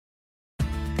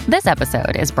This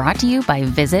episode is brought to you by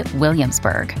Visit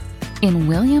Williamsburg. In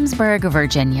Williamsburg,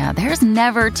 Virginia, there's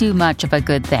never too much of a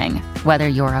good thing. Whether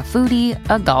you're a foodie,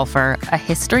 a golfer, a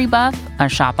history buff, a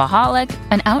shopaholic,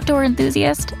 an outdoor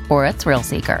enthusiast, or a thrill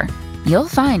seeker, you'll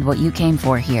find what you came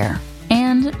for here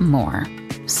and more.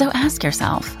 So ask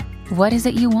yourself, what is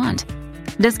it you want?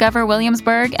 Discover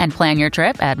Williamsburg and plan your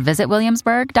trip at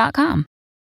visitwilliamsburg.com.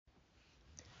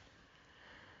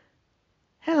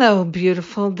 Hello,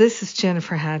 beautiful. This is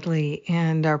Jennifer Hadley,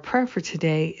 and our prayer for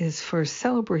today is for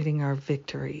celebrating our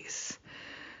victories.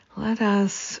 Let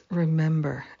us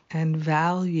remember and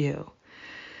value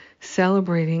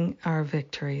celebrating our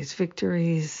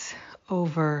victories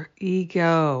over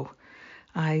ego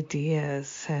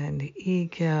ideas and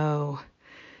ego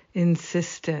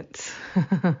insistence.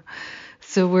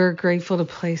 So we're grateful to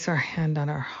place our hand on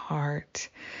our heart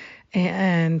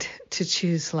and to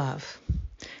choose love.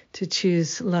 To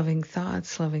choose loving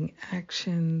thoughts, loving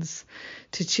actions,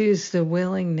 to choose the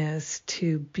willingness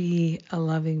to be a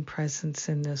loving presence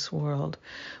in this world.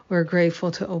 We're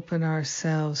grateful to open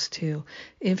ourselves to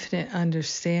infinite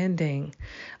understanding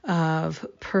of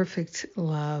perfect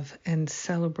love and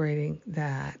celebrating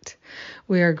that.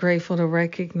 We are grateful to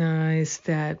recognize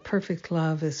that perfect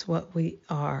love is what we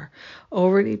are,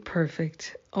 already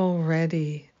perfect,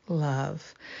 already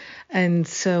love. And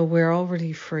so we're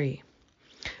already free.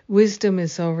 Wisdom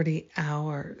is already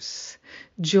ours.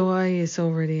 Joy is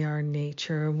already our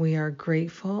nature. And we are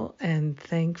grateful and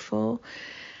thankful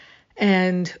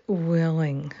and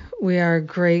willing. We are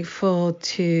grateful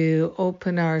to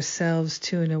open ourselves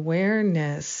to an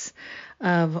awareness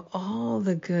of all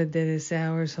the good that is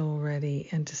ours already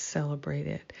and to celebrate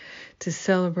it. To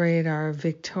celebrate our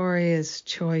victorious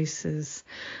choices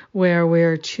where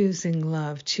we're choosing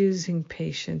love, choosing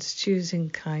patience, choosing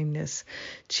kindness,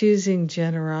 choosing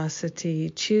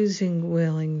generosity, choosing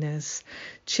willingness,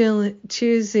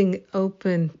 choosing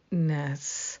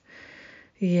openness.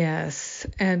 Yes,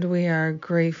 and we are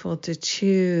grateful to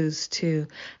choose to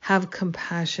have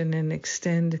compassion and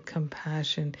extend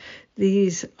compassion.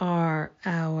 These are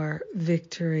our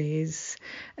victories.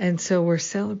 And so we're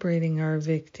celebrating our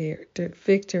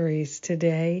victories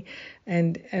today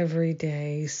and every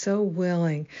day. So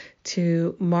willing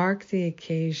to mark the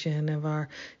occasion of our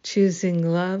choosing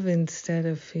love instead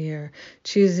of fear,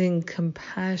 choosing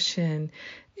compassion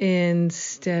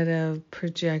instead of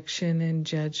projection and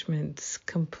judgments,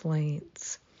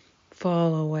 complaints.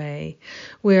 Fall away.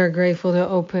 We are grateful to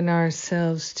open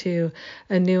ourselves to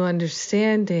a new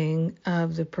understanding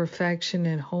of the perfection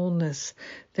and wholeness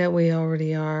that we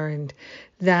already are, and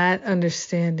that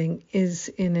understanding is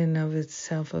in and of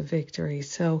itself a victory.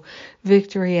 So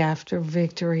victory after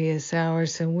victory is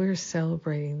ours, and we're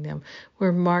celebrating them.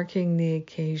 We're marking the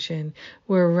occasion.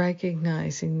 We're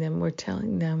recognizing them. We're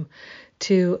telling them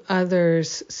to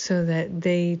others so that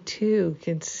they too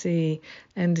can see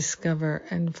and discover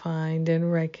and find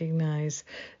and recognize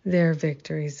their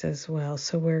victories as well.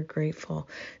 So we're grateful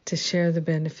to share the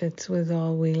benefits with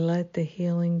all. We let the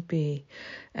healing be.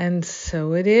 And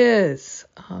so it is.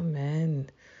 Amen.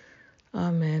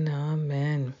 Amen.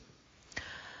 Amen.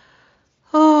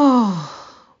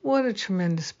 Oh, what a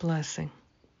tremendous blessing.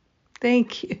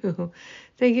 Thank you.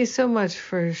 Thank you so much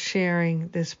for sharing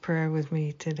this prayer with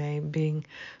me today, being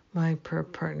my prayer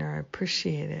partner. I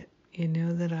appreciate it. You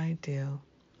know that I do.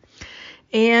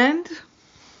 And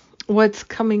what's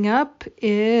coming up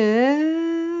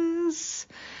is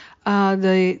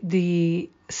the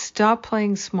Stop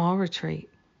Playing Small retreat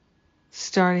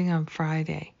starting on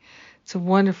Friday. It's a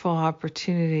wonderful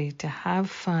opportunity to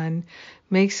have fun,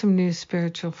 make some new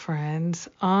spiritual friends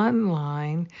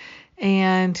online,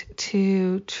 and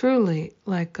to truly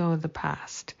let go of the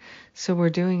past. So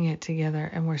we're doing it together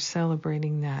and we're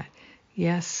celebrating that.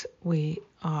 Yes, we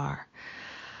are.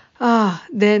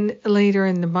 Then later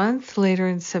in the month, later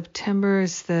in September,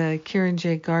 is the Kieran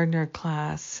J. Gardner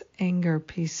class, Anger,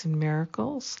 Peace, and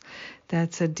Miracles.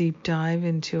 That's a deep dive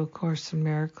into A Course in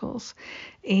Miracles.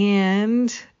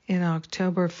 And in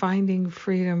October, Finding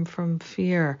Freedom from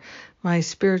Fear, my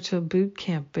spiritual boot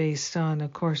camp based on A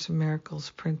Course in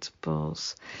Miracles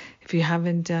principles. If you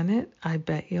haven't done it, I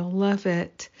bet you'll love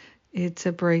it. It's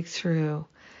a breakthrough,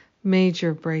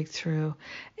 major breakthrough.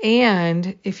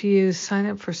 And if you sign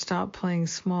up for Stop Playing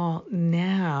Small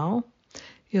now,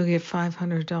 you'll get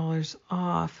 $500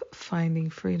 off Finding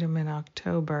Freedom in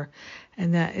October.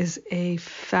 And that is a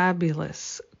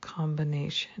fabulous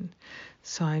combination.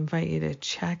 So I invite you to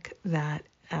check that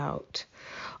out.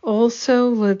 Also,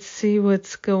 let's see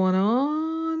what's going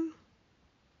on.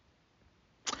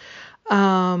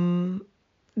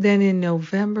 Then in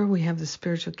November, we have the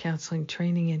Spiritual Counseling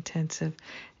Training Intensive,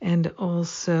 and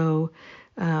also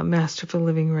Masterful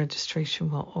Living registration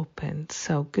will open.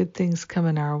 So good things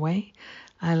coming our way.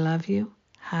 I love you.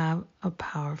 Have a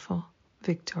powerful,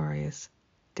 victorious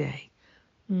day.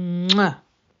 Mwah.